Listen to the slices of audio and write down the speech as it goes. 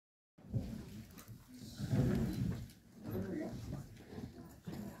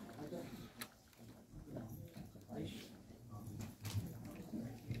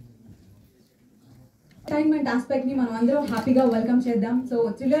Disappointment aspect ని మనం అందరం హ్యాపీగా వెల్కమ్ చేద్దాం. సో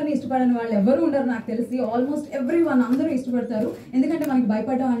థ్రిల్లర్ ని ఇష్టపడని వాళ్ళు ఎవరు ఉండరు నాకు తెలిసి. ఆల్మోస్ట్ ఎవ్రీ వన్ అందరూ ఇష్టపడతారు, ఎందుకంటే మనకి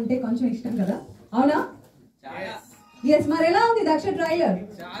భయపడడం అంటే కొంచెం ఇష్టం కదా, అవునా? ఎస్. మరి ఎలా ఉంది Daksha trailer?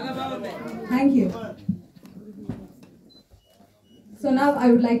 Thank you. So now I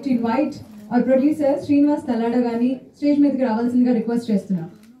would like to invite our producer Srinivas Talada గారిని స్టేజ్ మీదకి రావాల్సిందిగా రిక్వెస్ట్ చేస్తున్నాం.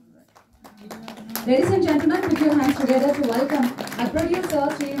 Ladies and gentlemen, put your hands together to welcome our producer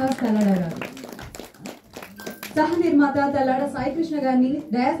Srinivas Tallada garu. Sah nirmata Tallada Sai Krishna garni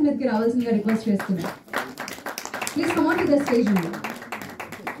dais meedki ravalsinదిగా request చేస్తున్నాను. Please come on to the stage now.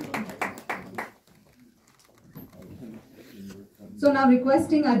 So now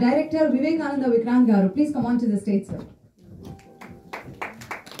requesting our director Vivekananda Vikrant garu, please come on to the stage, sir.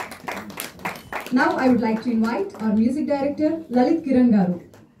 Now I would like to invite our music director Lalit Kiran garu.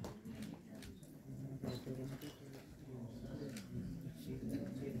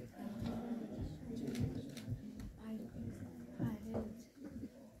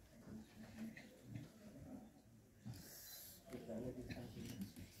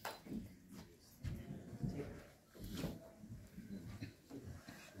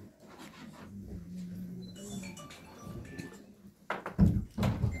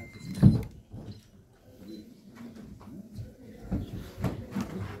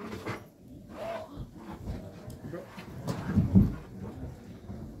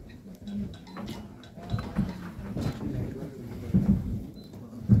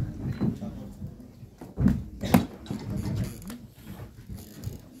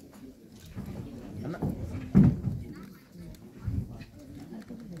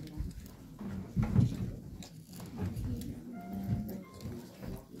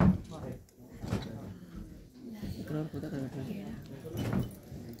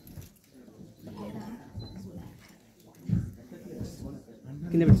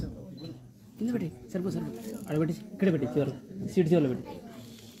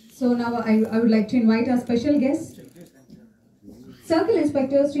 So now I would like to invite our special guest, Circle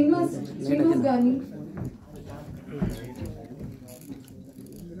Inspector Srinivas Garni.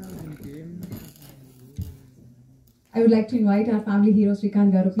 I would like to invite our family hero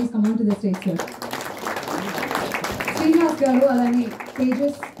Srikanth garu. Please come on to the stage, sir. Srinivas garu alani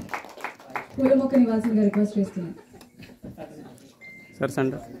pages పూలమొక్క నివాసంగా request చేస్తున్నాను. Sir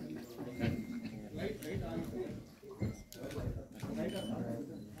Sunday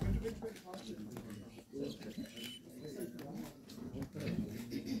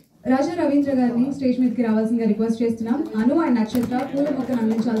Rajaravendra గారిని stage మీదకి రావాల్సిందిగా request చేస్తున్నాం. అను and నక్షత్ర పూల మొక్కను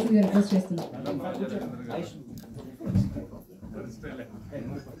అందించాల్సిందిగా request చేస్తున్నాం.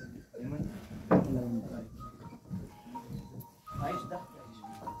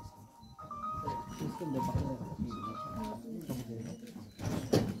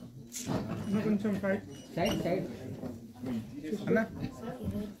 కొంచెం సైడ్ అన్నా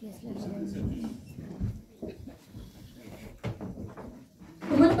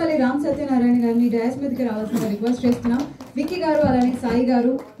కుమ్మలపల్లి రామ్ సత్యనారాయణ గారిని డయాస్ మీదకి రావాల్సిందిగా రిక్వెస్ట్ చేస్తున్నాం. విక్కీ గారు అలానే సాయి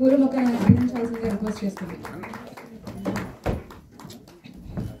గారు పూల మొక్కను అందించాల్సిందిగా రిక్వెస్ట్ చేస్తున్నాం.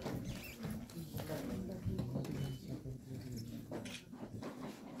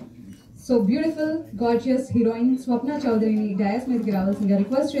 సో బ్యూటిఫుల్ గార్జియస్ హీరోయిన్ స్వప్న చౌదరిని డయాస్ మీదకి రావాల్సిందిగా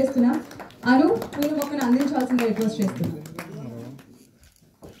రిక్వెస్ట్ చేస్తున్నాం. అను పూల మొక్కను అందించాల్సిందిగా రిక్వెస్ట్ చేస్తున్నాం.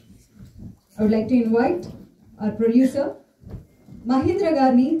 I would like to invite our producer Mahindra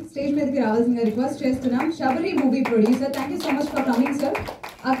గారిని స్టేజ్ మీదకి రావాల్సిందిగా రిక్వెస్ట్ చేస్తున్నాం. Sabari movie producer, thank you so much for coming sir.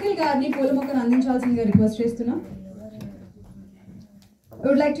 Akhil గారిని పూల మొక్కను అందించాల్సిందిగా రిక్వెస్ట్ చేస్తున్నాం. I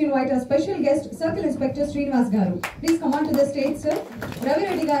would like to invite our special guest Circle Inspector Srinivas garu. Please come on to the stage, sir. Ravi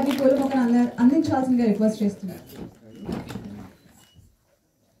Reddy గారిని పూల మొక్కను అందించాల్సిందిగా request చేస్తున్నాం.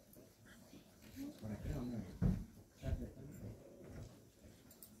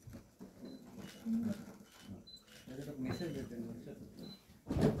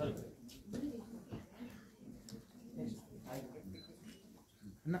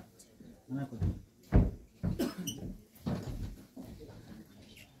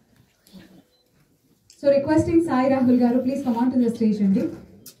 So requesting Sai Rahul garu, please come on to the stage andi.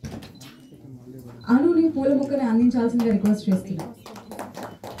 Anuni పూల మొక్కను అందించాల్సిందిగా request చేస్తున్నాం.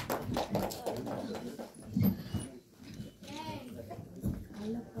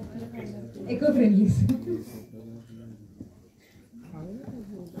 Eco friendly.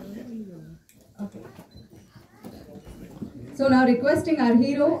 Okay. So now requesting our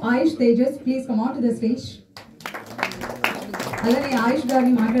hero Ayush Tejas, please come on to the stage. అలానే ఆయుష్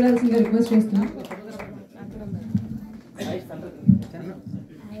గారిని మాట్లాడాల్సిందిగా request చేస్తున్నాం.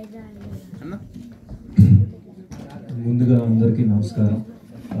 ముందుగా అందరికీ నమస్కారం.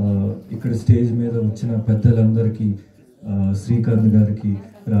 ఇక్కడ స్టేజ్ మీద వచ్చిన పెద్దలందరికీ, శ్రీకాంత్ గారికి,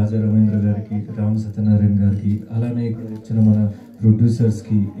 రాజారవేంద్ర గారికి, రామ్ సత్యనారాయణ గారికి, అలానే ఇక్కడ వచ్చిన మన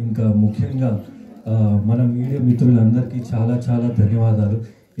ప్రొడ్యూసర్స్కి, ఇంకా ముఖ్యంగా మన మీడియా మిత్రులందరికీ చాలా చాలా ధన్యవాదాలు.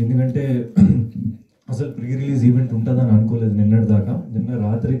 ఎందుకంటే అసలు ప్రీ రిలీజ్ ఈవెంట్ ఉంటుందని అనుకోలేదు నిన్నటి దాకా. నిన్న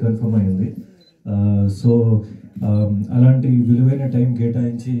రాత్రి కన్ఫర్మ్ అయింది. సో అలాంటి విలువైన టైం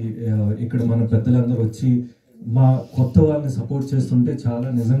కేటాయించి ఇక్కడ మన పెద్దలందరూ వచ్చి మా కొత్త వాళ్ళని సపోర్ట్ చేస్తుంటే చాలా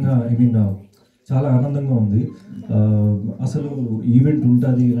నిజంగా చాలా ఆనందంగా ఉంది. అసలు ఈవెంట్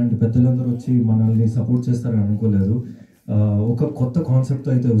ఉంటుంది, ఇలాంటి పెద్దలందరూ వచ్చి మనల్ని సపోర్ట్ చేస్తారని అనుకోలేదు. ఒక కొత్త కాన్సెప్ట్తో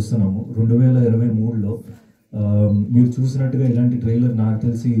అయితే వస్తున్నాము 2023లో. మీరు చూసినట్టుగా ఇలాంటి ట్రైలర్ నాకు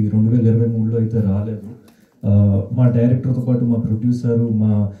తెలిసి 2023లో అయితే రాలేదు. మా డైరెక్టర్తో పాటు మా ప్రొడ్యూసరు,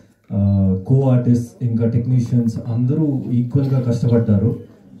 మా కో ఆర్టిస్ట్, ఇంకా టెక్నీషియన్స్ అందరూ ఈక్వల్గా కష్టపడ్డారు.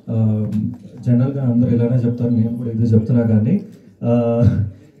 జనరల్గా అందరూ ఇలానే చెప్తారు, నేను కూడా ఇదే చెప్తున్నా. కానీ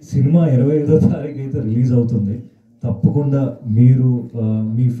సినిమా 25వ తారీఖు అయితే రిలీజ్ అవుతుంది. తప్పకుండా మీరు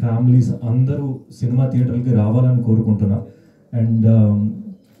మీ ఫ్యామిలీస్ అందరూ సినిమా థియేటర్కి రావాలని కోరుకుంటున్నా. అండ్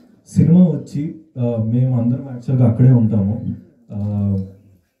సినిమా వచ్చి మేము అందరం యాక్చువల్గా అక్కడే ఉంటాము.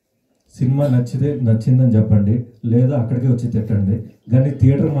 సినిమా నచ్చిందని చెప్పండి, లేదా అక్కడికే వచ్చి తిట్టండి, కానీ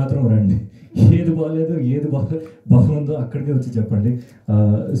థియేటర్ మాత్రం రండి. ఏది బాగాలేదు, ఏది బాగుందో అక్కడికే వచ్చి చెప్పండి.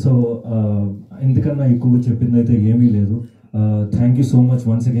 సో ఎందుకన్నా ఎక్కువ చెప్పింది అయితే ఏమీ లేదు. Thank you so much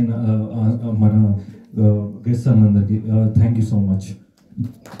once again మన గెస్ట్ అందరికీ thank you so much.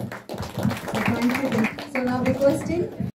 So now requesting